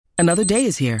Another day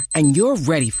is here, and you're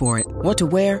ready for it. What to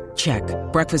wear? Check.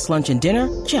 Breakfast, lunch, and dinner?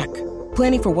 Check.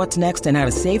 Planning for what's next and how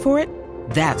to save for it?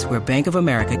 That's where Bank of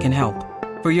America can help.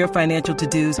 For your financial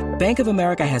to-dos, Bank of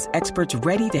America has experts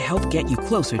ready to help get you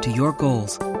closer to your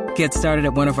goals. Get started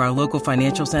at one of our local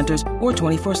financial centers or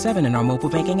 24/7 in our mobile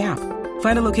banking app.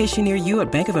 Find a location near you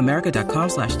at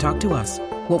bankofamerica.com/talktous.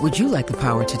 What would you like the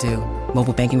power to do?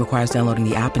 Mobile banking requires downloading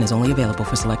the app and is only available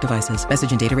for select devices.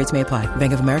 Message and data rates may apply.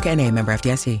 Bank of America N.A., member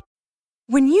FDIC.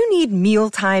 When you need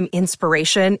mealtime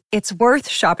inspiration, it's worth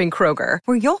shopping Kroger,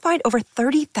 where you'll find over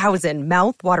 30,000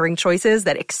 mouth-watering choices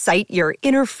that excite your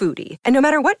inner foodie. And no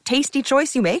matter what tasty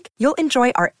choice you make, you'll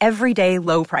enjoy our everyday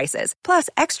low prices, plus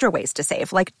extra ways to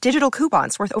save, like digital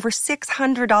coupons worth over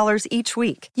 $600 each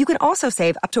week. You can also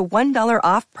save up to $1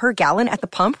 off per gallon at the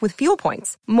pump with fuel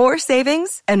points. More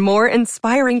savings and more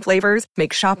inspiring flavors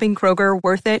make shopping Kroger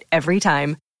worth it every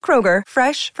time. Kroger,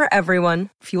 fresh for everyone.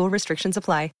 Fuel restrictions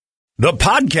apply. The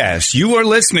podcast you are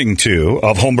listening to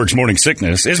of Holmberg's Morning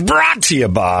Sickness is brought to you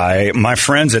by my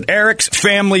friends at Eric's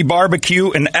Family Barbecue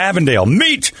in Avondale.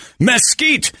 Meet,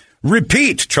 mesquite,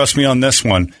 repeat. Trust me on this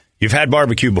one. You've had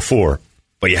barbecue before,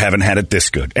 but you haven't had it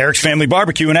this good. Eric's Family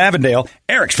Barbecue in Avondale,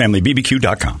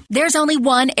 ericsfamilybbq.com. There's only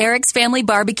one Eric's Family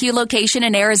Barbecue location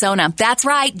in Arizona. That's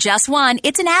right, just one.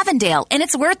 It's in Avondale, and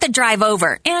it's worth the drive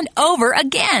over and over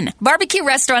again. Barbecue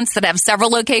restaurants that have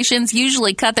several locations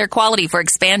usually cut their quality for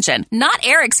expansion. Not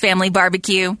Eric's Family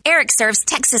Barbecue. Eric serves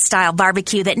Texas-style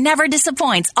barbecue that never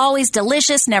disappoints, always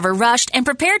delicious, never rushed, and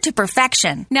prepared to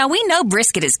perfection. Now, we know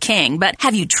brisket is king, but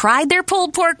have you tried their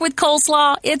pulled pork with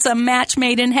coleslaw? It's a match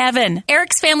made in heaven.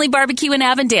 Eric's Family Barbecue in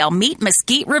Avondale. Meet,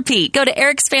 mesquite, repeat. Go to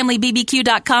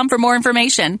ericsfamilybbq.com for more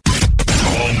information.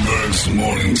 Holmberg's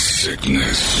Morning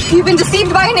Sickness. You've been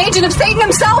deceived by an agent of Satan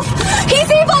himself. He's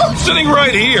evil. Sitting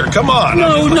right here. Come on.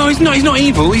 No, he's not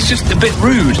evil. He's just a bit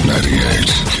rude. 98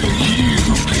 KUPD.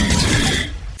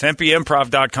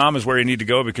 TempeImprov.com is where you need to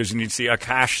go because you need to see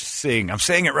Akash sing. I'm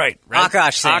saying it right?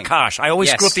 Akash Singh. Akash. I always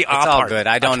screw up the it's part. all good.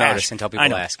 I don't Akash. notice until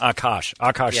people ask.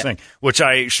 Akash Singh, which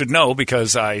I should know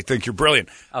because I think you're brilliant.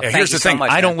 Oh, here's the thing. so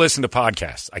much, I don't man. listen to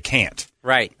podcasts. I can't.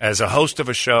 Right. As a host of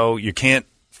a show, you can't,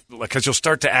 because you'll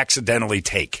start to accidentally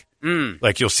take.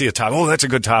 Like you'll see a topic. Oh, that's a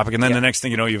good topic. And then the next thing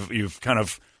you know, you've kind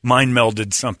of mind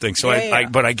melded something. So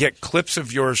but I get clips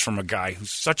of yours from a guy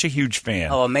who's such a huge fan.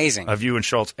 Oh, amazing. Of you and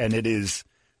Schultz. And it is...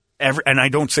 and I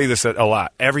don't say this a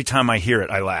lot. Every time I hear it,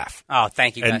 I laugh. Oh,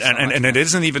 thank you guys so much. And it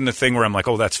isn't even the thing where I'm like,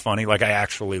 oh, that's funny. Like, I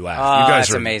actually laugh. Oh, you guys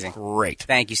that's are amazing. Great.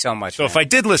 Thank you so much. So if I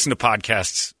did listen to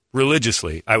podcasts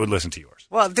religiously, I would listen to yours.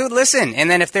 Well, dude, listen. And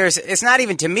then if it's not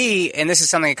even to me, and this is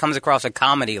something that comes across in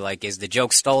comedy, like, is the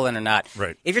joke stolen or not?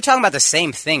 Right. If you're talking about the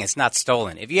same thing, it's not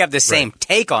stolen. If you have the same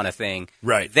take on a thing,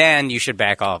 then you should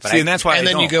back off. But See, and that's why and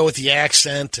then you go with the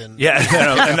accent and and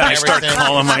then I start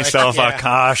calling myself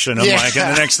Akash, and I'm like,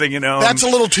 and the next thing you know, that's a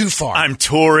little too far. I'm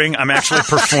touring. I'm actually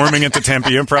performing at the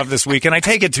Tempe Improv this week, and I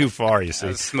take it too far. You see,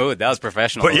 that was smooth. That was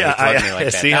professional. But yeah, I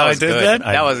see how I did that.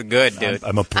 That was good, dude.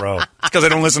 I'm a pro. It's because I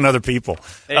don't listen to other people.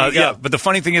 There you go. But the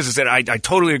funny thing is that I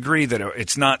totally agree that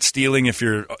it's not stealing if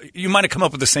you might have come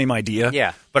up with the same idea.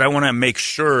 Yeah. But I want to make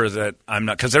sure that I'm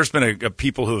not, because there's been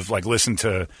people who have like listened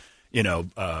to,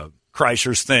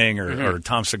 Kreischer's thing or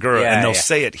Tom Segura, and they'll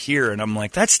say it here, and I'm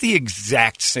like, that's the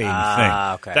exact same thing.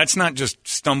 Okay. That's not just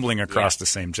stumbling across the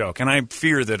same joke. And I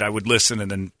fear that I would listen and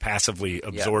then passively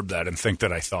absorb that and think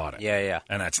that I thought it. Yeah.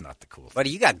 And that's not the cool thing. But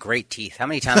you got great teeth. How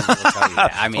many times did people tell you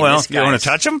that? I mean, well, this you want to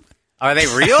touch them? Are they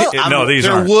real? No, these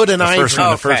they're aren't. wood and ivory.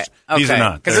 These are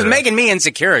not. Because it's making me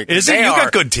insecure. Is it? You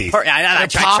got good teeth. I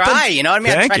try, you know what I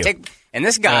mean? Thank I try you. And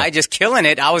this guy just killing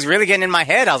it. I was really getting in my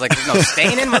head. I was like, there's no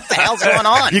staining? What the hell's going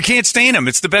on? You can't stain them.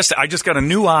 It's the best. I just got a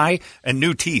new eye and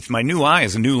new teeth. My new eye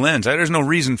is a new lens. There's no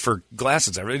reason for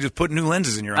glasses. I really just put new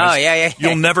lenses in your eyes. Oh, yeah.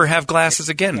 You'll never have glasses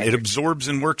again. It absorbs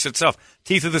and works itself.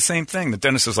 Teeth are the same thing. The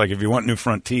dentist is like, if you want new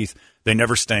front teeth, they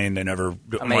never stain. They never.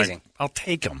 Amazing. Like, I'll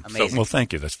take them. Amazing. So, well,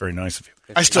 thank you. That's very nice of you.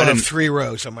 I still have 3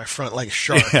 rows on my front like a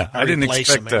shark. Yeah, I didn't replace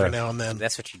expect them every now and then.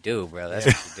 That's what you do, bro. That's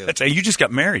what you do. You just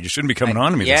got married. You shouldn't be coming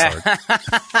on to me this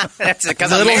hard. That's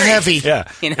because a little heavy. Yeah.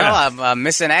 I'm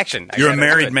missing action. You're a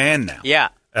married man now. Yeah.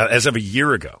 As of a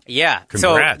year ago. Yeah.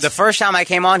 Congrats. So the first time I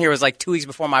came on here was like 2 weeks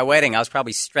before my wedding. I was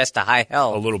probably stressed to high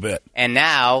hell. A little bit. And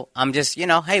now I'm just,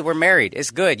 hey, we're married.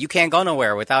 It's good. You can't go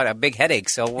nowhere without a big headache.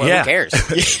 So who cares?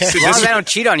 As long as I don't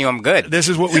cheat on you, I'm good. This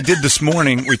is what we did this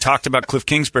morning. We talked about Cliff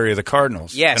Kingsbury of the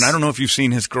Cardinals. Yes. And I don't know if you've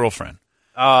seen his girlfriend.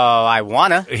 Oh, I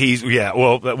wanna.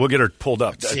 Well, we'll get her pulled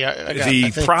up. See,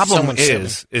 the problem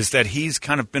is that he's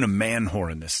kind of been a man whore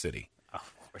in this city.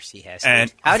 course he has.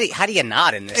 And how do you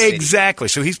not in this city? Exactly.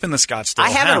 So he's been the Scottsdale I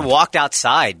haven't Hound. walked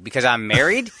outside because I'm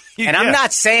married, and I'm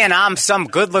not saying I'm some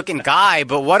good-looking guy,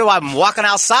 but what do I'm walking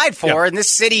outside for in this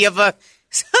city of a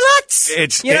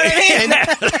sluts? You know what I mean?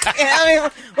 I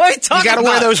mean, what are you talking about? You got to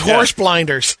wear those horse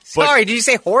blinders. Sorry, did you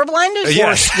say whore blinders?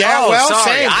 Yes. Yeah, well,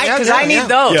 sorry. same. Because I need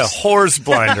those. Yeah, horse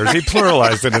blinders. He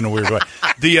pluralized it in a weird way.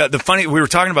 The funny, we were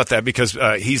talking about that because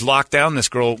he's locked down this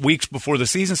girl weeks before the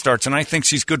season starts, and I think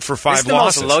she's good for 5 This is the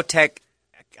losses. most low-tech.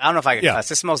 I don't know if I can cuss.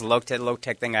 This is the most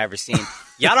low-tech thing I've ever seen.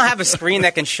 Y'all don't have a screen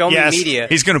that can show me media.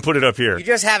 He's going to put it up here. You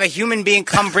just have a human being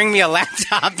come bring me a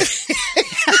laptop.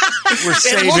 We're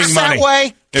saving It looks money. that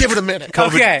way. Give it a minute.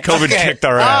 COVID kicked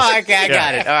our ass. Oh, okay, I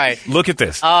got it. All right. Look at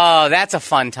this. Oh, that's a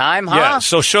fun time, huh? Yeah,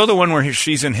 so show the one where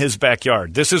she's in his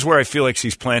backyard. This is where I feel like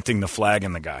she's planting the flag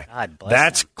in the guy. God bless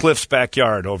That's him. Cliff's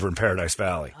backyard over in Paradise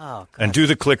Valley. Oh, God. And do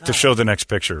the click to show the next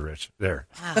picture, Rich. There.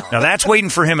 Wow. Now that's waiting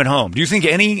for him at home. Do you think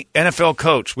any NFL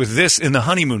coach with this in the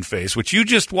honeymoon phase, which you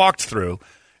just walked through,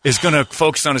 is going to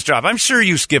focus on his job? I'm sure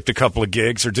you skipped a couple of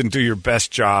gigs or didn't do your best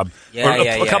job. Or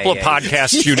a couple of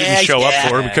podcasts you didn't show up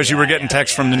for because you were getting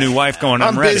texts from the new wife going,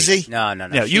 I'm ready. busy. No.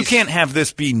 Yeah, you can't have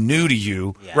this be new to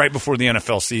you right before the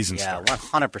NFL season Yeah, starts.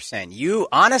 100%. You,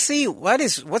 honestly,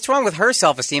 what's wrong with her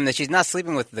self-esteem that she's not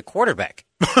sleeping with the quarterback?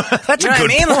 That's You know a good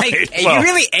what I mean? point. Like, Well, you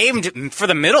really aimed for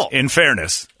the middle. in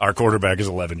fairness, our quarterback is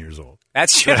 11 years old.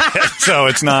 That's true. So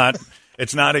it's not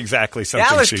exactly something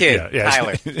Dallas she kid, yeah.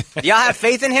 Tyler. Do y'all have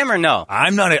faith in him or no?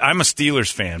 I'm a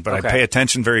Steelers fan, but Okay. I pay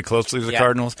attention very closely to the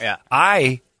Cardinals. Yeah.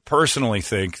 I personally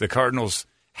think the Cardinals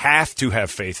have to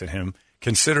have faith in him,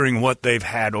 considering what they've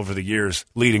had over the years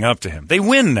leading up to him. They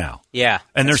win now. Yeah.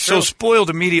 And they're that's so true. spoiled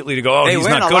immediately to go, They he's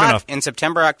win not a good lot enough. in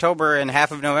September, October, and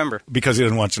half of November. Because he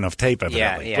doesn't watch enough tape,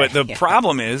 evidently. Yeah, but the yeah.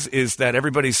 problem is that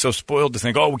everybody's so spoiled to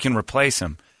think, we can replace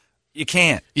him. You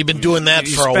can't. You've been doing that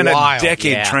You for a spent while. a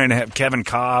decade Yeah. trying to have Kevin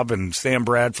Cobb and Sam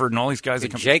Bradford and all these guys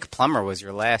that come. Jake Plummer was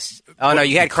your last. Oh, no,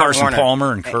 you had Kurt Carson Warner.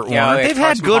 Palmer and Kurt Yeah, Warner. yeah, They've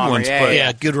Carson had good Palmer, ones, yeah, but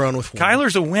Yeah, good run with Warner.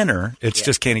 Kyler's a winner. It's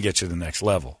just can't get you to the next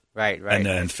level. Right. And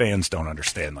then fans don't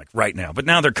understand like right now. But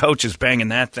now their coach is banging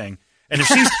that thing. And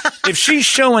if she's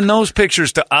showing those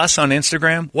pictures to us on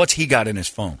Instagram, what's he got in his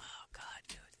phone?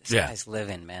 This guy's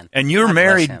living, man. And you're God bless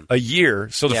married him. a year,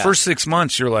 so the Yeah. first 6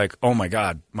 months you're like, oh my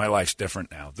God, my life's different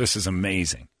now. This is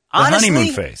amazing. The Honestly,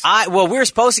 honeymoon phase. Well, we were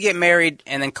supposed to get married,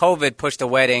 and then COVID pushed the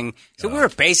wedding. So we were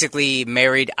basically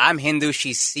married. I'm Hindu.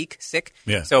 She's Sikh.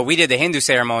 Yeah. So we did the Hindu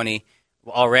ceremony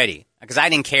already because I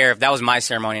didn't care if that was my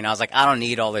ceremony. And I was like, I don't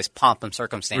need all this pomp and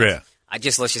circumstance. Yeah.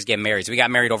 Let's just get married. So we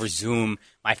got married over Zoom.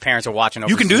 My parents are watching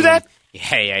over You can do Zoom. that?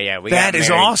 Yeah. That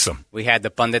is awesome. We had the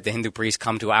Pandit, the Hindu priest,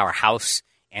 come to our house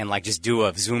and just do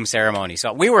a Zoom ceremony.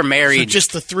 So we were married. So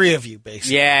just the three of you,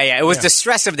 basically. Yeah. It was the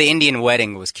stress of the Indian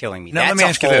wedding was killing me. Now, That's let me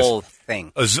ask you a this. whole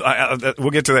thing. We'll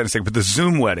get to that in a second. But the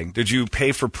Zoom wedding, did you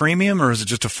pay for premium or is it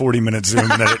just a 40-minute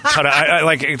Zoom? And then it cut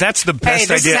out? That's the best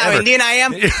Hey, this idea is how ever. Indian I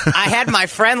am. I had my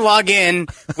friend log in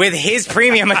with his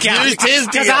premium account Used his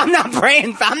because deal. I'm not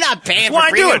paying Why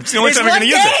for do premium. it? It's the only time you're one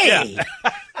gonna use day.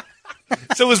 it.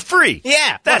 So it was free.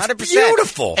 Yeah, That's 100%.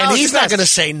 beautiful. And Oh, he's it's not the going to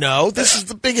best. say no. This is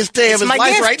the biggest day of It's his my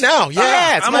life gift. right now. Oh,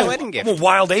 yeah, it's my wedding I'm gift. a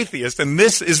wild atheist, and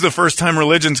this is the first time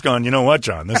religion's gone, you know what,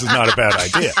 John? This is not a bad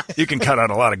idea. You can cut out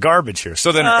a lot of garbage here.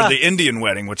 So then the Indian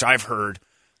wedding, which I've heard,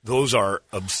 those are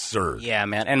absurd. Yeah,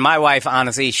 man. And my wife,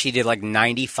 honestly, she did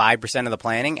 95% of the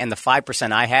planning, and the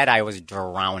 5% I had, I was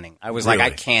drowning. I was like, I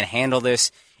Really? can't handle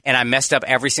this, and I messed up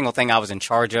every single thing I was in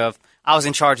charge of. I was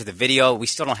in charge of the video. We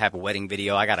still don't have a wedding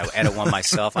video. I got to edit one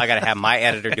myself. I got to have my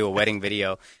editor do a wedding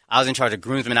video. I was in charge of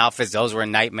groomsmen outfits. Those were a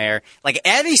nightmare.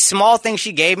 Every small thing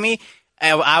she gave me,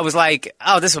 I was like,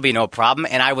 oh, this will be no problem.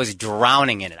 And I was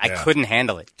drowning in it. I couldn't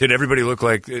handle it. Did everybody look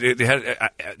like they had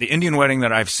the Indian wedding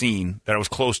that I've seen that I was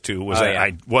close to was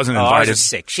I wasn't Ours invited. was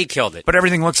sick. She killed it. But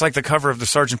everything looks like the cover of the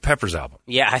Sgt. Pepper's album.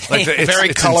 Yeah, I think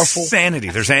It's colorful.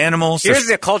 insanity. There's animals. Here's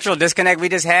the cultural disconnect we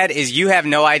just had is you have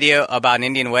no idea about an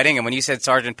Indian wedding. And when you said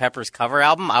Sgt. Pepper's cover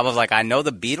album, I was like, I know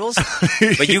the Beatles,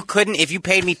 but you couldn't, if you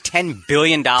paid me $10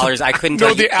 billion, I couldn't Know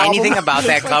tell you the album? anything about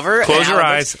that cover. Close your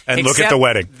album, eyes and look at except the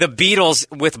wedding. The Beatles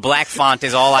with black font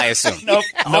is all I assume. Nope.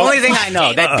 The only thing I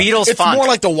know, that Beatles It's font. more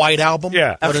like the White Album.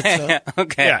 Yeah. But it's,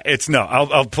 Okay. Yeah, it's no.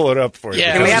 I'll pull it up for you.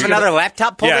 Yeah. Can we Because have you're another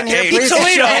laptop pulled in here, hey, please?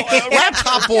 Toledo,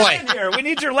 laptop boy. here. We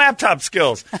need your laptop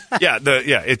skills.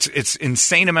 It's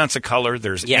insane amounts of color.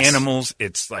 There's Yes. animals.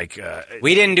 It's like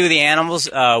We didn't do the animals.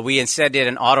 We instead did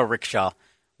an auto rickshaw,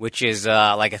 which is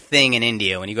like a thing in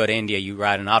India. When you go to India, you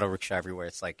ride an auto rickshaw everywhere.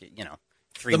 It's like,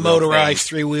 The motorized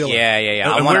three-wheeler. Yeah.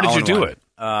 I And wanna where did you own do one. it?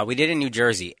 We did in New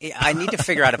Jersey. I need to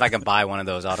figure out if I can buy one of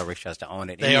those auto rickshaws to own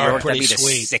it. They in New are York, pretty that'd be the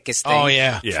sweet. sickest thing. Oh,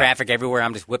 yeah. Traffic everywhere.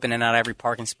 I'm just whipping in and out of every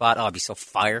parking spot. Oh, I'd be so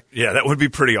fire. Yeah, that would be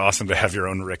pretty awesome to have your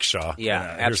own rickshaw. Yeah,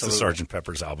 Here's the absolutely. Sgt.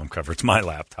 Pepper's album cover. It's my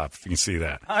laptop, if you can see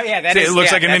that. Oh, yeah. See, it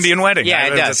looks like an Indian wedding. Yeah,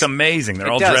 it does. It's amazing. They're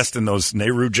It all does. dressed in those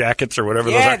Nehru jackets or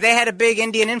whatever those Yeah, are. they had a big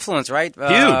Indian influence, right?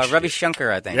 Huge. Ravi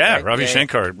Shankar, I think. Yeah, right? Ravi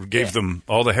Shankar gave them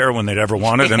all the heroin they'd ever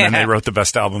wanted, and then they wrote the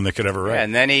best album they could ever write. Yeah,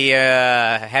 and then he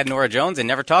had Nora Jones and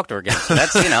never talked to her again. So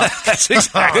that's, That's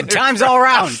exactly. good times all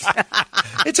around.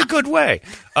 It's a good way.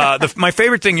 My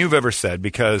favorite thing you've ever said,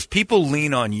 because people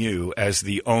lean on you as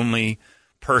the only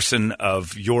person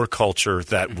of your culture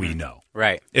that we know.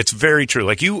 Right. It's very true.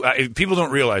 Like people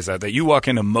don't realize that you walk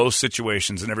into most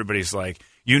situations and everybody's like,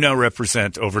 you now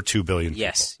represent over 2 billion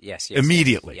people. Yes.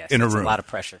 Immediately yes. in a It's room. a lot of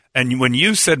pressure. And when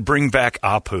you said bring back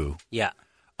Apu, Yeah.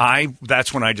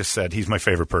 that's when I just said he's my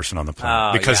favorite person on the planet.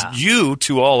 Oh, because yeah. you,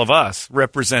 to all of us,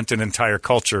 represent an entire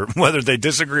culture. Whether they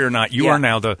disagree or not, you Yeah. are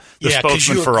now the because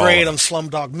spokesman you for were all great of on us.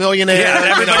 Slumdog Millionaire.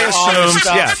 Yeah, everybody all this assumes.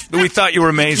 stuff. Yeah, we thought you were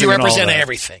amazing. You and all represent that.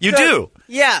 everything. You do.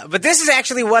 Yeah, but this is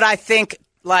actually what I think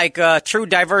true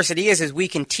diversity is we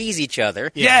can tease each other.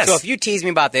 Yes. So if you tease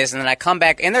me about this and then I come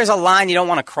back and there's a line you don't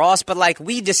want to cross, but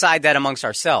we decide that amongst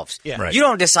ourselves. Yeah. Right. You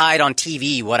don't decide on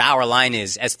TV what our line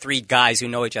is as three guys who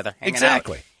know each other hanging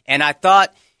Exactly. out. And I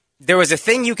thought there was a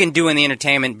thing you can do in the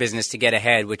entertainment business to get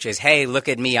ahead, which is, hey, look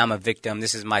at me, I'm a victim.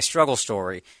 This is my struggle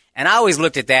story. And I always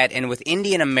looked at that, and with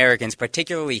Indian Americans,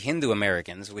 particularly Hindu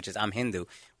Americans, which is I'm Hindu,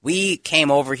 we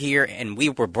came over here and we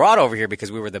were brought over here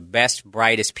because we were the best,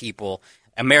 brightest people.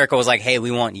 America was like, hey, we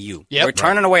want you. Yep. We're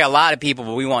turning away a lot of people,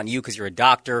 but we want you because you're a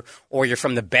doctor or you're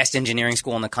from the best engineering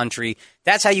school in the country.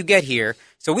 That's how you get here.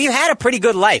 So we've had a pretty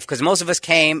good life because most of us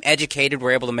came educated,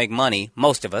 we're able to make money,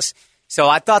 most of us. So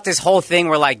I thought this whole thing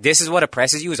where this is what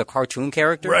oppresses you as a cartoon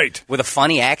character. Right. With a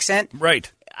funny accent.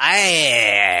 Right.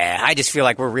 I just feel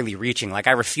like we're really reaching.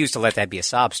 I refuse to let that be a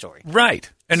sob story. Right.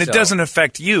 And it So- doesn't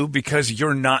affect you because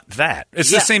you're not that.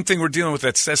 It's Yeah. the same thing we're dealing with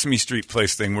that Sesame Street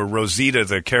place thing where Rosita,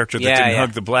 the character that Yeah, didn't yeah.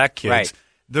 hug the black kids, Right.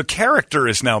 the character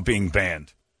is now being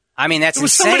banned. I mean, that's It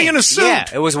was insane. somebody in a suit. Yeah,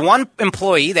 it was one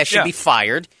employee that should Yeah. be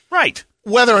fired. Right.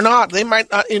 Whether or not they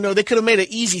might not, they could have made an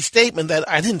easy statement that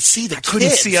I didn't see the couldn't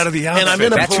kids. see out of the and I'm outfit.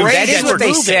 in a That's parade. That is what they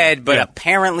moving. said, but Yeah.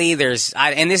 apparently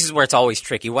and this is where it's always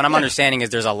tricky. What I'm understanding is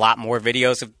there's a lot more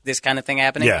videos of this kind of thing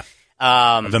happening. Yeah.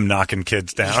 Them knocking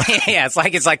kids down. Yeah, it's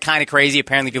like kind of crazy.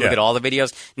 Apparently, if you look Yeah. at all the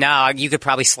videos, now you could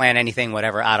probably slant anything,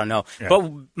 whatever. I don't know. But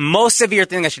most severe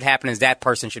thing that should happen is that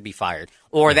person should be fired,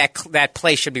 or that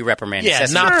place should be reprimanded. Yeah,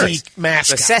 Sesame not Street. the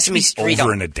mascot. The Sesame Street.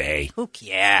 Over in a day. Yeah.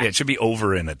 Yeah, it should be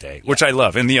over in a day, which I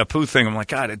love. And the Apu thing, I'm like,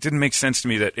 God, it didn't make sense to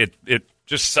me that it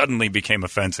just suddenly became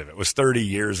offensive. It was 30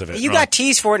 years of it. You got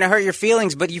teased for it and it hurt your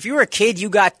feelings, but if you were a kid, you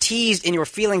got teased and your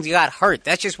feelings got hurt.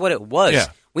 That's just what it was. Yeah.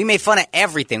 We made fun of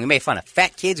everything. We made fun of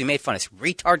fat kids. We made fun of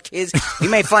retard kids. We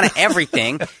made fun of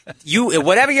everything.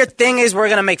 Whatever your thing is, we're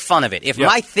going to make fun of it. If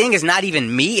my thing is not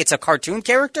even me, it's a cartoon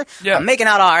character, I'm making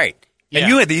out all right. And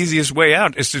you had the easiest way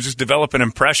out is to just develop an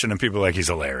impression, and people are like, he's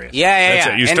hilarious. Yeah. That's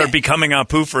it. You And start becoming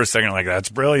Apu for a second, like, that's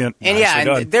brilliant. And Nicely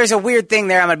done. and there's a weird thing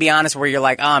there, I'm going to be honest, where you're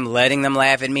like, oh, I'm letting them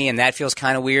laugh at me, and that feels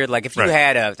kind of weird. Like, if you Right.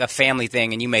 had a family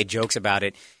thing and you made jokes about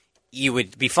it, you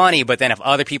would be funny, but then if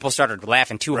other people started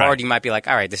laughing too Right. hard, you might be like,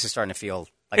 all right, this is starting to feel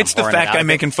like It's I'm the whoring fat it out guy a bit.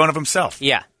 making fun of himself.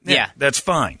 Yeah. That's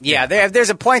fine. Yeah, there's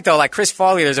a point, though, like Chris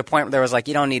Farley, there's a point where there was like,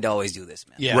 you don't need to always do this,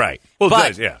 man. Yeah. Right. Well,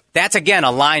 But yeah. that's, again,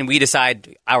 a line we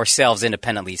decide ourselves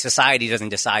independently. Society doesn't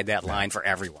decide that line for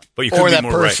everyone. But you could Or be that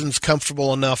more person's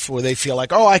comfortable enough where they feel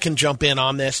like, oh, I can jump in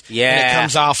on this. And Yeah. it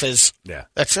comes off as, Yeah.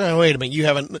 that's, wait a minute,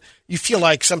 you feel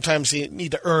like sometimes you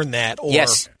need to earn that, or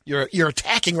Yes. you're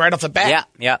attacking right off the bat.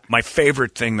 Yeah. My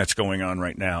favorite thing that's going on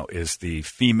right now is the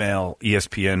female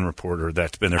ESPN reporter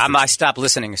that's been there for I stopped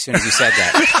listening as soon as you said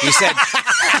that.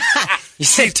 You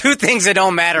said two things that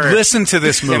don't matter. Listen to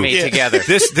this to movie me together.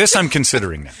 This I'm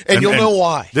considering now, And you'll know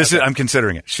why. I'm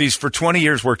considering it. She's for 20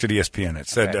 years worked at ESPN. It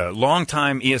said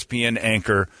longtime ESPN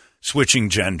anchor switching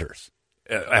genders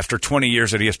after 20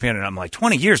 years at ESPN, and I'm like,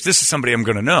 20 years. This is somebody I'm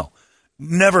going to know.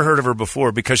 Never heard of her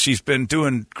before because she's been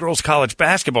doing girls' college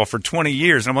basketball for 20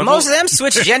 years. And I'm like, Most of them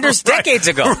switched genders Right. decades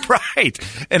ago. Right.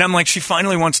 And I'm like, she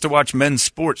finally wants to watch men's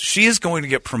sports. She is going to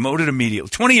get promoted immediately.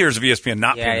 20 years of ESPN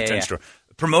not paying attention to her.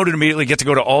 promoted immediately, get to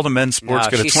go to all the men's sports,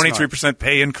 No, get a she's 23%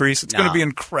 pay increase. It's going to be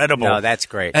incredible. No, that's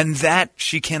great. And that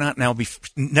she cannot now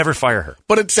never fire her.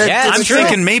 But it said, I'm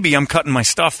thinking maybe I'm cutting my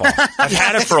stuff off. I've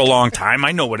had it for a long time.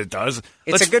 I know what it does.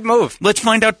 It's a good move. Let's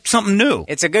find out something new.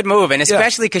 It's a good move, and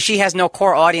especially because she has no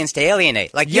core audience to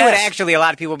alienate. Like, you would actually, a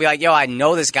lot of people would be like, yo, I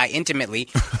know this guy intimately.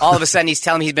 All of a sudden, he's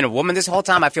telling me he's been a woman this whole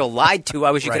time. I feel lied to.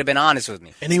 I wish you could have been honest with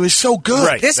me. And he was so good.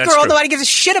 Right. This That's girl, true. nobody gives a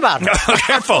shit about her.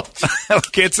 Careful. I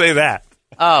can't say that.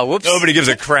 Oh, whoops. Nobody gives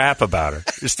a crap about her.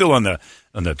 You're still on the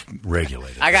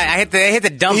regulated. I hit the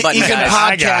dump button, He's in guys.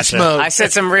 podcast mode. I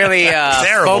said some really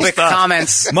Terrible phobic stuff.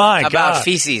 comments My about God.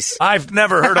 feces. I've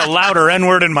never heard a louder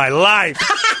N-word in my life.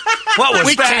 What was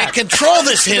We that? can't control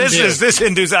this Hindu. This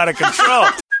Hindu's out of control.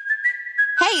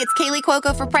 Hey, it's Kaylee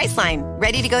Cuoco for Priceline.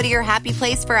 Ready to go to your happy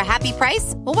place for a happy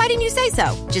price? Well, why didn't you say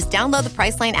so? Just download the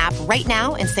Priceline app right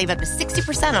now and save up to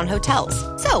 60% on hotels.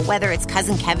 So whether it's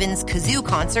Cousin Kevin's Kazoo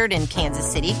Concert in Kansas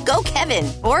City, go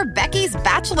Kevin, or Becky's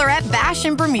Bachelorette Bash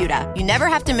in Bermuda, you never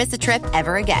have to miss a trip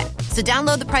ever again. So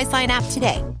download the Priceline app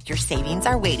today. Your savings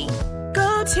are waiting.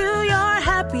 Go to your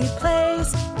happy place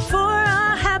for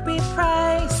a happy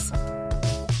price.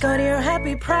 Go to your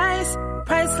happy price,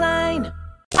 Priceline.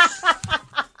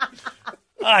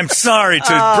 I'm sorry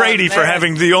to Brady for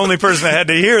having the only person that had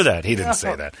to hear that. He didn't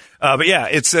say that. But yeah,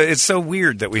 it's so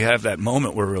weird that we have that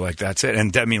moment where we're like, that's it.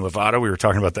 And Demi Lovato, we were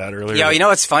talking about that earlier. Yo, you know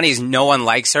what's funny is no one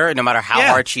likes her, no matter how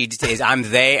hard she is.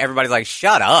 Everybody's like,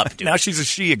 shut up, dude. Now she's a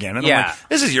she again. And I'm like,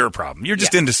 this is your problem. You're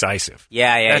just indecisive.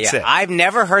 That's it. I've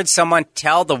never heard someone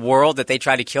tell the world that they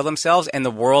tried to kill themselves, and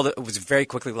the world was very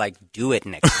quickly like, do it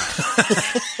next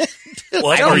time.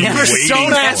 What I've are you never waiting seen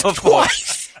that for? before.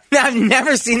 I've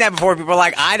never seen that before. People are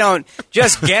like, I don't,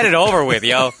 just get it over with,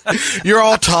 yo. You're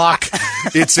all talk.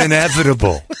 It's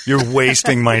inevitable. You're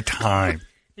wasting my time.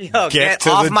 Yo, get to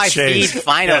off the my chase. feed,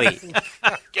 finally.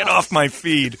 Get off my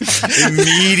feed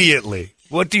immediately.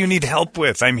 What do you need help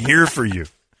with? I'm here for you.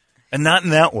 And not in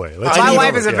that way. My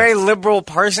wife is a very liberal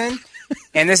person,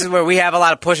 and this is where we have a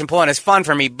lot of push and pull, and it's fun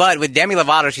for me. But with Demi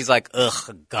Lovato, she's like,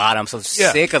 ugh, God, I'm so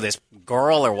sick of this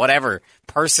girl or whatever,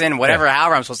 person, whatever,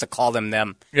 however I'm supposed to call them.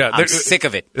 Yeah, I'm sick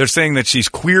of it. They're saying that she's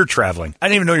queer traveling. I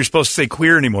didn't even know you're supposed to say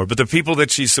queer anymore, but the people that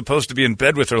she's supposed to be in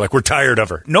bed with are like, we're tired of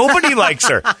her. Nobody likes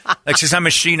her. Like, she's on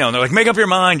Machino, and they're like, make up your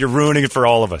mind. You're ruining it for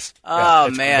all of us. Oh,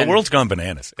 man. The world's gone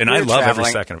bananas, and I Queer love traveling.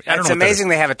 every second of it. I don't It's know what that amazing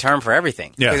is. they have a term for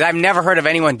everything. Yeah. Because I've never heard of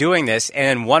anyone doing this,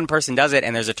 and one person does it,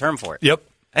 and there's a term for it. Yep.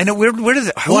 And where does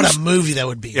it? What a movie that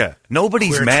would be. Yeah.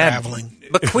 Nobody's Queer mad. traveling.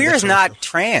 But queer is not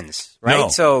trans, right? No,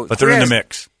 So but they're in queer the is-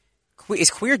 mix. Is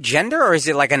queer gender, or is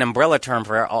it like an umbrella term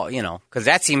for all, because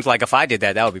that seems like if I did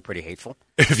that, that would be pretty hateful.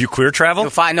 If you queer travel?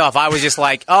 If I was just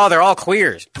like, oh, they're all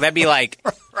queers, that'd be like,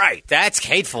 right, that's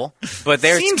hateful. But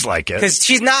there's Seems like it. because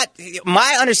she's not.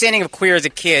 My understanding of queer as a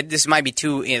kid, this might be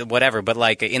too whatever, but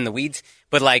like in the weeds,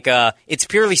 but like it's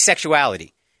purely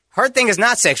sexuality. Her thing is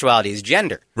not sexuality; it's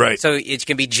gender. Right. So it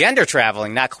can be gender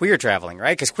traveling, not queer traveling,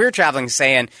 right? Because queer traveling is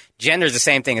saying gender is the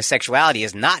same thing as sexuality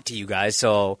is not to you guys.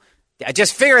 So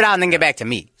just figure it out and then get back to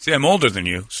me. See, I'm older than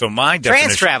you, so my definition...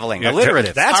 Trans traveling,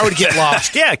 alliterative. I would get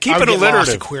lost. Yeah, keep I would it get lost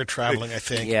alliterative. in queer traveling, I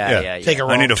think. Yeah. Take a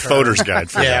wrong I need a turn. photer's guide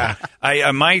for Yeah.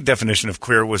 that. My definition of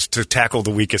queer was to tackle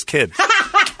the weakest kid.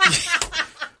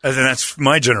 And that's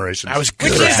my generation. I was good.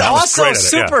 Which is I was also great at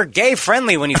it, yeah. super gay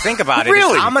friendly when you think about it.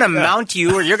 Really? I'm going to mount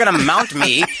you, or you're going to mount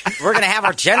me. We're going to have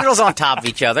our genitals on top of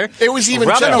each other. It was even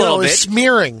rubbing a little bit.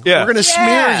 smearing. Yeah. We're going to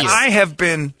Yeah. smear you. I have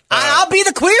been... I'll be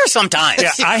the queer sometimes.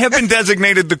 Yeah, I have been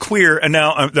designated the queer, and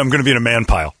now I'm going to be in a man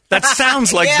pile. That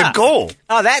sounds like Yeah. the goal.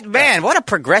 Oh, that man! What a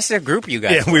progressive group you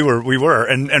guys. Yeah, we were,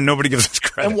 and nobody gives us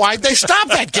credit. And why'd they stop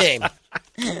that game?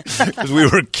 Because we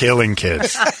were killing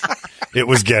kids. It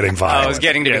was getting violent. Oh, it was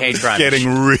getting to be Yeah, hate it was crime. Getting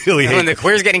really When the hate.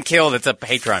 queer's getting killed, it's a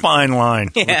hate crime. Fine line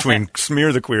between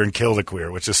smear the queer and kill the queer,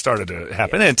 which has started to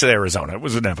happen. And it's Arizona. It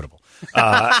was inevitable.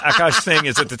 Akash Singh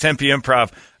is at the Tempe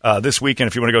Improv this weekend.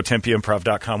 If you want to go,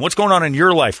 TempeImprov.com. What's going on in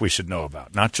your life we should know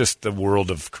about? Not just the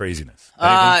world of craziness.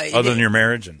 Anything other than your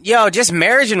marriage? And Yo, just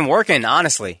marriage and working,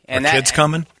 honestly. And are kids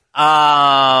coming?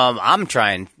 I'm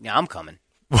trying. Yeah, I'm coming.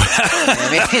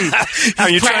 Are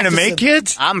you trying to make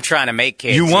kids? I'm trying to make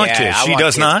kids. You want Yeah, kids. I She want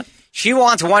does kids. not? She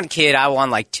wants one kid. I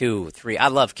want like 2, 3. I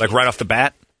love kids. Like right off the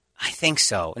bat? I think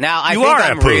so. Now, I You think are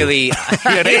I'm a poo. really...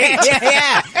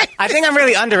 yeah. I think I'm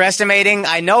really underestimating.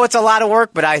 I know it's a lot of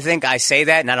work, but I think I say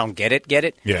that and I don't get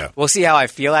it. Yeah. We'll see how I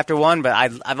feel after one, but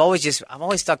I've always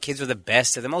thought kids were the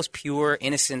best. They're the most pure,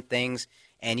 innocent things.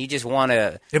 and you just want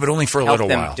to but only for a help little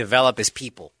them while. develop as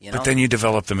people. You know? But then you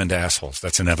develop them into assholes.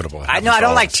 That's inevitable. I know. I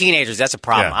don't like teenagers. That's a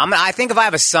problem. Yeah. I think if I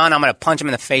have a son, I'm going to punch him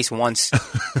in the face once,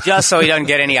 just so he doesn't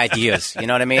get any ideas. You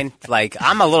know what I mean? Like,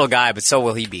 I'm a little guy, but so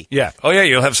will he be. Yeah. Oh, yeah,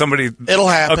 you'll have somebody... It'll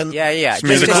happen. Yeah.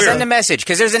 Just send a message,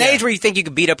 because there's an age where you think you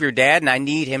could beat up your dad, and I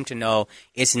need him to know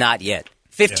it's not yet.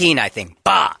 15, I think.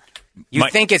 Bah! You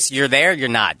think you're there, you're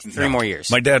not. 3 more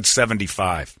years. My dad's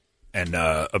 75, and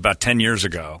about 10 years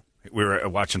ago, we were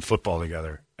watching football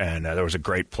together, and there was a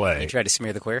great play. You tried to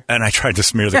smear the queer? And I tried to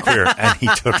smear the queer, and he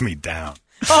took me down.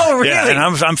 Oh, really? Yeah, and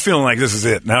I'm feeling like this is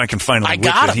it. Now I can finally whip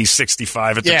got it. him. He's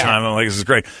 65 at the time. I'm like, this is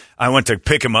great. I went to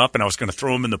pick him up, and I was going to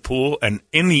throw him in the pool, and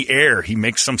in the air, he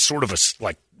makes some sort of a,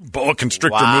 boa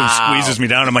constrictor move, squeezes me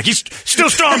down. I'm like, he's still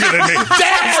stronger than me.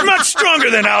 He's much stronger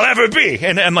than I'll ever be.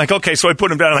 And I'm like, okay, so I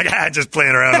put him down. I'm like, just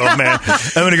playing around, old man.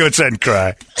 I'm going to go outside and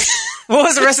cry. What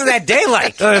was the rest of that day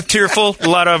like? Tearful, a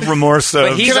lot of remorse.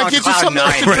 But he's Can I on get you cloud something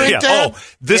else to 9. drink,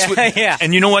 Dad? Yeah.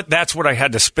 And you know what? That's what I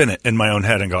had to spin it in my own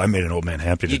head and go, I made an old man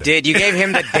happy today. You did. You gave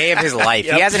him the day of his life.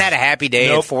 Yep. He hasn't had a happy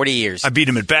day in 40 years. I beat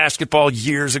him at basketball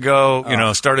years ago. You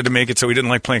know, started to make it so he didn't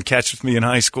like playing catch with me in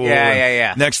high school.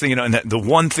 Yeah. Next thing you know, and the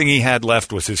one thing he had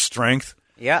left was his strength.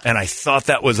 Yeah. And I thought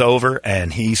that was over,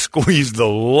 and he squeezed the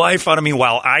life out of me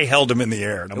while I held him in the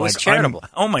air. And I'm was like, charitable.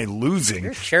 how am I losing?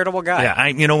 You're a charitable guy. Yeah,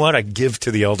 you know what? I give to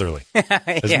the elderly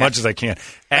as much as I can.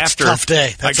 After tough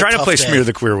day. I try to play smear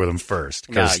the queer with them first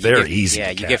because they're easy. Yeah,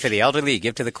 to you catch. give to the elderly, you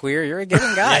give to the queer. You're a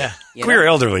giving guy. Queer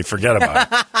elderly, forget about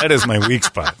it. That is my weak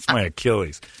spot. It's my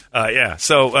Achilles.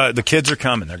 So the kids are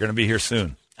coming. They're going to be here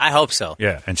soon. I hope so.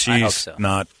 Yeah, and I hope she's so.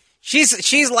 not.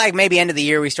 She's like maybe end of the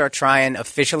year we start trying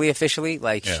officially.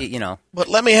 Like she, you know. But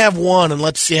let me have one, and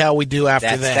let's see how we do after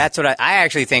that. That's what I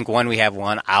actually think. When we have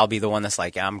one, I'll be the one that's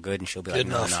like, I'm good, and she'll be like, Good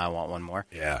no, enough. I want one more.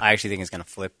 Yeah. I actually think it's going to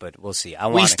flip, but we'll see.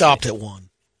 We stopped at 1.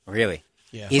 Really?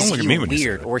 Yeah. Is Don't look at he me when you say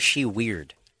weird that. or she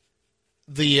weird?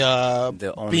 The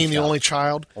only being the child. only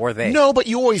child, Or they. No, but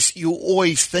you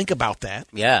always think about that.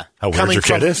 Yeah. How weird Coming your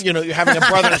from kid is? you're having a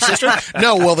brother and a sister.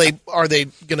 No, well, are they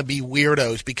going to be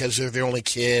weirdos because they're their only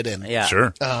kid and Yeah.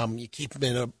 Sure. you keep them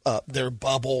in their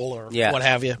bubble or Yeah. what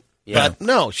have you. Yeah. But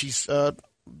no, she's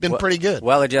been pretty good.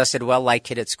 Well adjusted, well liked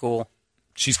kid at school.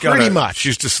 She's got Pretty much.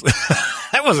 She's just.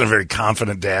 That wasn't a very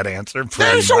confident dad answer.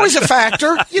 There's always a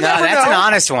factor. You No, never that's know. an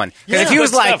honest one. Because Yeah, if he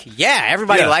was but like, stuff.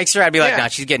 everybody Yeah. likes her, I'd be like, Yeah. nah,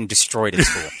 she's getting destroyed at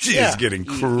school. She Yeah. is getting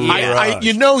crushed.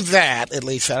 You know that at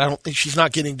least. I don't think she's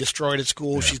not getting destroyed at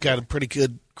school. She's got a pretty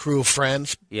good crew of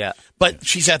friends. Yeah. But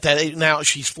she's at that age now.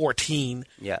 She's 14,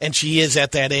 Yeah. and she is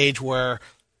at that age where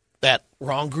that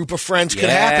wrong group of friends could Yeah,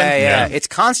 happen. yeah. It's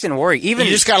constant worry. Even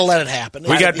You just got to let it happen.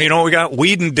 We got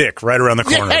Weed and Dick right around the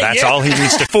corner. Yeah, That's yeah. all he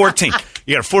needs to. 14.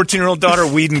 You got a 14-year-old daughter.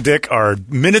 Weed and Dick are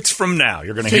minutes from now.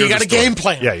 You're going to So hear. you got the a story. game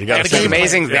plan. Yeah, you got it's a game plan.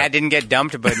 amazing Yeah. that didn't get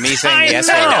dumped, but me saying I yes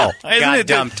know. right now Isn't got it?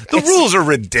 dumped. The rules are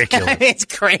ridiculous. It's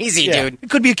crazy, dude. It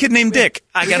could be a kid named Dick.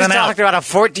 I You got just an out. talked about a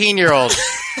 14-year-old.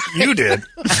 You did.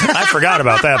 I forgot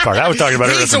about that part. I was talking about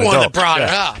her He's as an the one adult. that brought it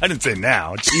up. I didn't say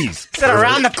now. Jeez. Said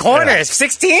around the corner. Yeah. It's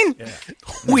 16?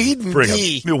 Weed and Bring 'em.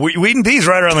 D. Weed and D's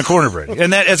right around the corner, Brady.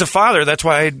 And that, as a father, that's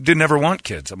why I didn't ever want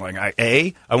kids. I'm like,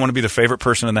 I want to be the favorite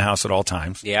person in the house at all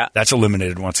times. Yeah. That's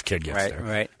eliminated once a kid gets Right, there.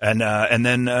 right. And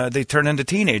then they turn into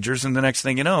teenagers, and the next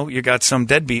thing you know, you got some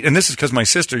deadbeat. And this is because my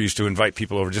sister used to invite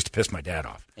people over just to piss my dad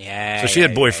off. Yeah. So she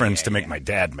had yeah, boyfriends yeah, to make yeah. my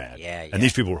dad mad. Yeah, yeah. And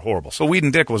these people were horrible. So Weed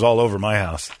and Dick was all over my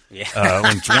house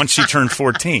once she turned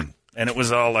 14. And it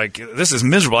was all like, this is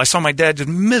miserable. I saw my dad just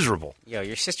miserable. Yo,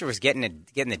 your sister was getting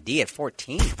the D at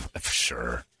 14. For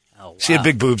sure. Oh, wow. She had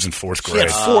big boobs in fourth She grade.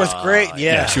 had fourth grade.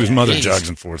 Yeah. Yeah, she was Mother Jeez. Jugs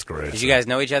in fourth grade. Did you guys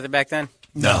know each other back then?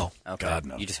 No. Okay. God,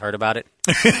 no. You just heard about it?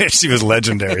 She was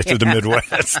legendary through the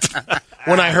Midwest.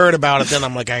 When I heard about it, then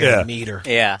I'm like, I gotta meet her.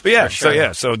 Yeah. But yeah, for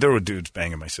sure. so there were dudes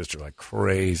banging my sister like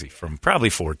crazy from probably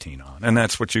 14 on. And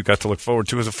that's what you got to look forward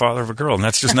to as a father of a girl. And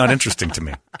that's just not interesting to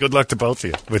me. Good luck to both of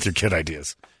you with your kid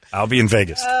ideas. I'll be in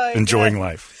Vegas enjoying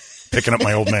life, picking up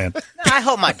my old man. I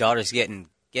hope my daughter's getting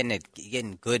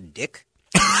good dick.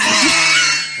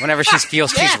 Whenever she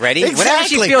feels she's ready. Exactly. Whenever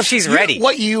she feels she's ready.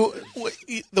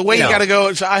 The way you got to go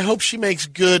is, I hope she makes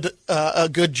a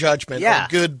good judgment. Yeah. Or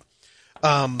good.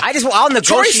 I'll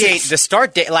negotiate choices. the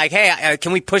start date. Like, hey,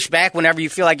 can we push back whenever you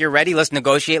feel like you're ready? Let's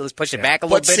negotiate. Let's push it back a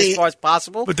little But bit see- as far as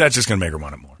possible. But that's just going to make her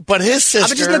want it more. But his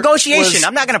sister. I'm just negotiation. was-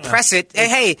 I'm not going to press it.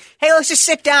 Hey, let's just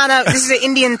sit down. This is an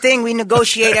Indian thing. We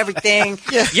negotiate everything.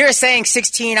 Yeah. You're saying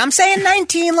 16. I'm saying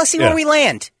 19. Let's see Yeah. where we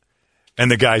land. And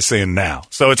the guy's saying now.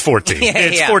 So it's 14. Yeah,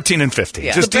 it's yeah. 14 and 15.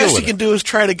 Yeah. Just The deal best with you can it. do is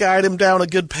try to guide him down a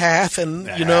good path, and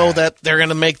you know that they're going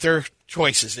to make their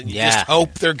choices, and you just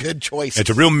hope they're good choices. It's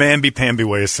a real mamby-pamby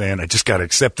way of saying I just got to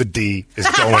accept the D is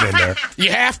going in there. You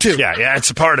have to. Yeah, it's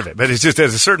a part of it. But it's just at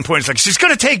a certain point, it's like, she's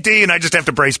going to take D, and I just have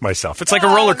to brace myself. It's like a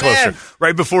roller coaster. Man.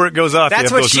 Right before it goes off, That's you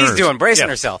have what those she's nerves. doing, bracing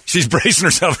herself. She's bracing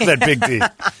herself with that big D.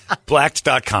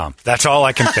 Blacked.com. That's all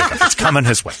I can think of. It's coming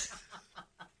his way.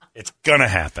 It's going to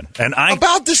happen. And I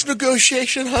about this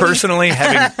negotiation, honey? Personally,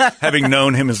 having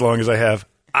known him as long as I have,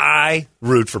 I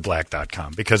root for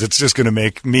Black.com because it's just going to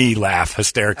make me laugh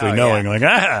hysterically, knowing it's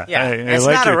I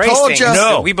like not your a race thing.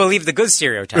 No, we believe the good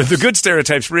stereotypes. the good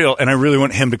stereotype's real, and I really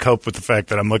want him to cope with the fact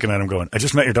that I'm looking at him going, I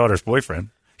just met your daughter's boyfriend.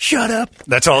 Shut up.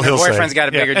 That's all he'll say. Your boyfriend's got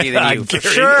a bigger D than you, for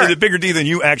sure. sure. A bigger D than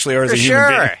you actually are as a human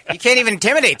being. You can't even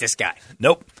intimidate this guy.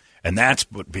 Nope. And that's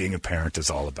what being a parent is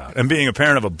all about. And being a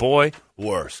parent of a boy,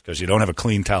 worse, because you don't have a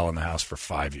clean towel in the house for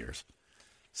 5 years.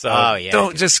 So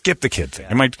don't just skip the kid thing.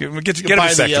 You might get a vasectomy.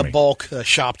 Buy the bulk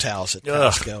shop towels at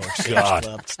Costco.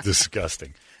 God, it's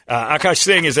disgusting. Akash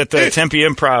Singh is at the Tempe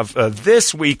Improv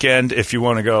this weekend. If you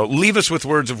want to go, leave us with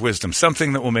words of wisdom,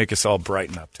 something that will make us all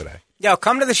brighten up today. Yo,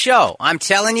 come to the show. I'm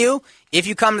telling you, if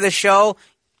you come to the show,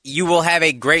 you will have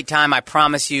a great time. I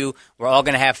promise you. We're all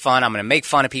going to have fun. I'm going to make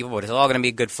fun of people, but it's all going to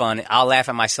be good fun. I'll laugh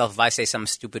at myself if I say something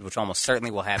stupid, which almost certainly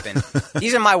will happen.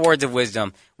 These are my words of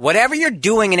wisdom. Whatever you're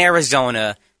doing in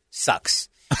Arizona sucks.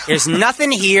 There's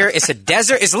nothing here. It's a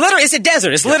desert. It's a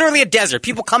desert. It's literally a desert.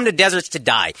 People come to deserts to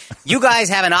die. You guys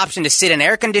have an option to sit in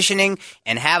air conditioning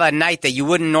and have a night that you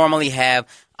wouldn't normally have.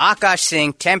 Akash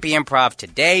Singh, Tempe Improv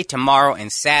today, tomorrow,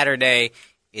 and Saturday.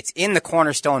 It's in the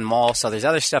Cornerstone Mall, so there's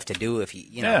other stuff to do if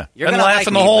you know. You're and gonna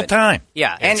laughing like the whole time.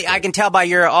 Yeah, and I can tell by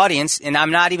your audience, and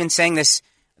I'm not even saying this.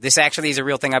 This actually is a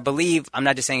real thing. I believe I'm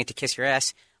not just saying it to kiss your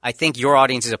ass. I think your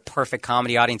audience is a perfect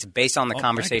comedy audience based on the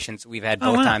conversations we've had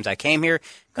both times I came here.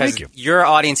 Because your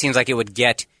audience seems like it would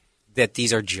get that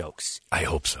these are jokes. I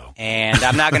hope so. And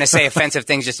I'm not going to say offensive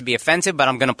things just to be offensive, but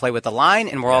I'm going to play with the line,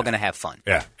 and we're all going to have fun.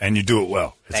 Yeah, and you do it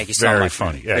well. It's Thank you so much. Very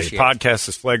funny. Yeah, your podcast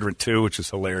is Flagrant 2, which is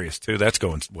hilarious, too. That's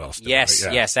going well still. Yes,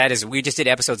 right? Yeah. yes, that is. We just did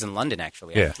episodes in London,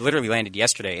 actually. Yeah. I literally landed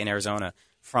yesterday in Arizona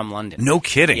from London. No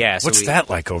kidding. Yeah. So What's that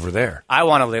like over there? I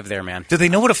want to live there, man. Do they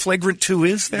know what a Flagrant 2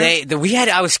 is there?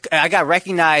 I got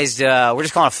recognized, we're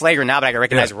just calling it Flagrant now, but I got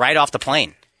recognized right off the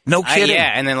plane. No kidding.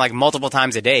 And then like multiple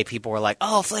times a day, people were like,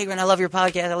 "Oh, Flagrant, I love your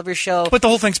podcast, I love your show." But the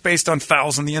whole thing's based on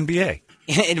fouls in the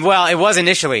NBA. Well, it was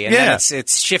initially, and then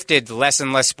it's shifted less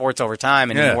and less sports over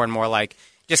time, and more like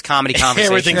just comedy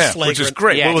conversations. Everything's flagrant. Which is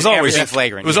great. Yeah, well, it was always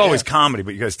flagrant. It was always comedy,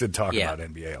 but you guys did talk about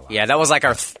NBA a lot. Yeah, that was like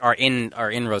our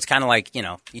inroads. Kind of like,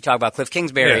 you talk about Cliff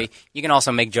Kingsbury. Yeah. You can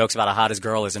also make jokes about how hot his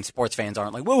girl is, and sports fans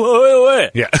aren't like,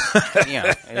 whoa. Yeah.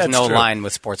 There's no line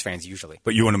with sports fans usually.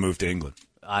 But you want to move to England.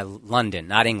 London,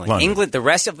 not England. London. The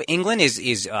rest of England is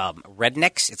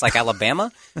rednecks. It's like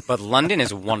Alabama, but London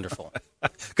is wonderful.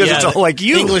 Because it's all like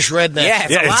you. English rednecks. Yeah,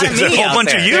 it's a whole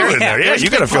bunch of you in there. Yeah, you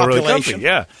got to feel really population. comfy.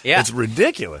 Yeah. It's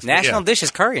ridiculous. National dish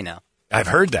is curry now. I've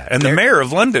heard that. And the mayor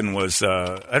of London was,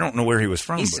 I don't know where he was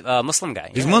from. He's a Muslim guy.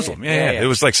 He's Muslim. Yeah. It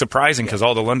was like surprising because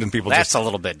all the London people That's a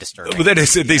little bit disturbing. But they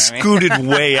scooted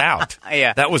way out.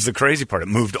 Yeah. That was the crazy part. It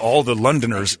moved all the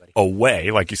Londoners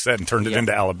away, like you said, and turned it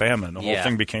into Alabama. And the whole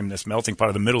thing became this melting pot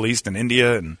of the Middle East and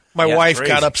India. And my wife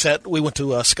got upset. We went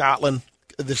to Scotland.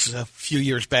 This is a few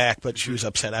years back, but she was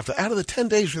upset after. Out of the 10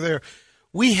 days we were there,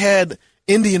 we had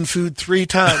Indian food 3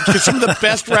 times because some of the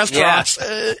best restaurants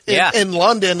in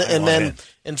London and then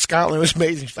in Scotland. It was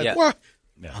amazing. She's like, what?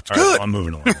 Yeah. That's good. good. Well, I'm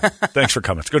moving along. Thanks for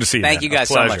coming. It's good to see you. Thank you guys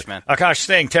so much, man. Akash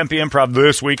Singh, Tempe Improv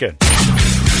this weekend.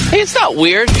 Hey, it's not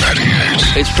weird.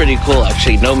 It's pretty cool,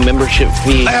 actually. No membership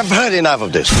fee. I have heard enough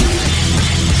of this.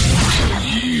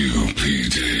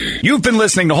 You've been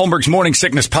listening to Holmberg's Morning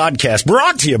Sickness Podcast,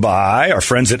 brought to you by our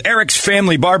friends at Eric's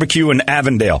Family Barbecue in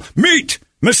Avondale. Meet,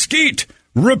 mesquite,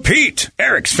 repeat.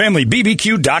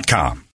 Eric'sFamilyBBQ.com.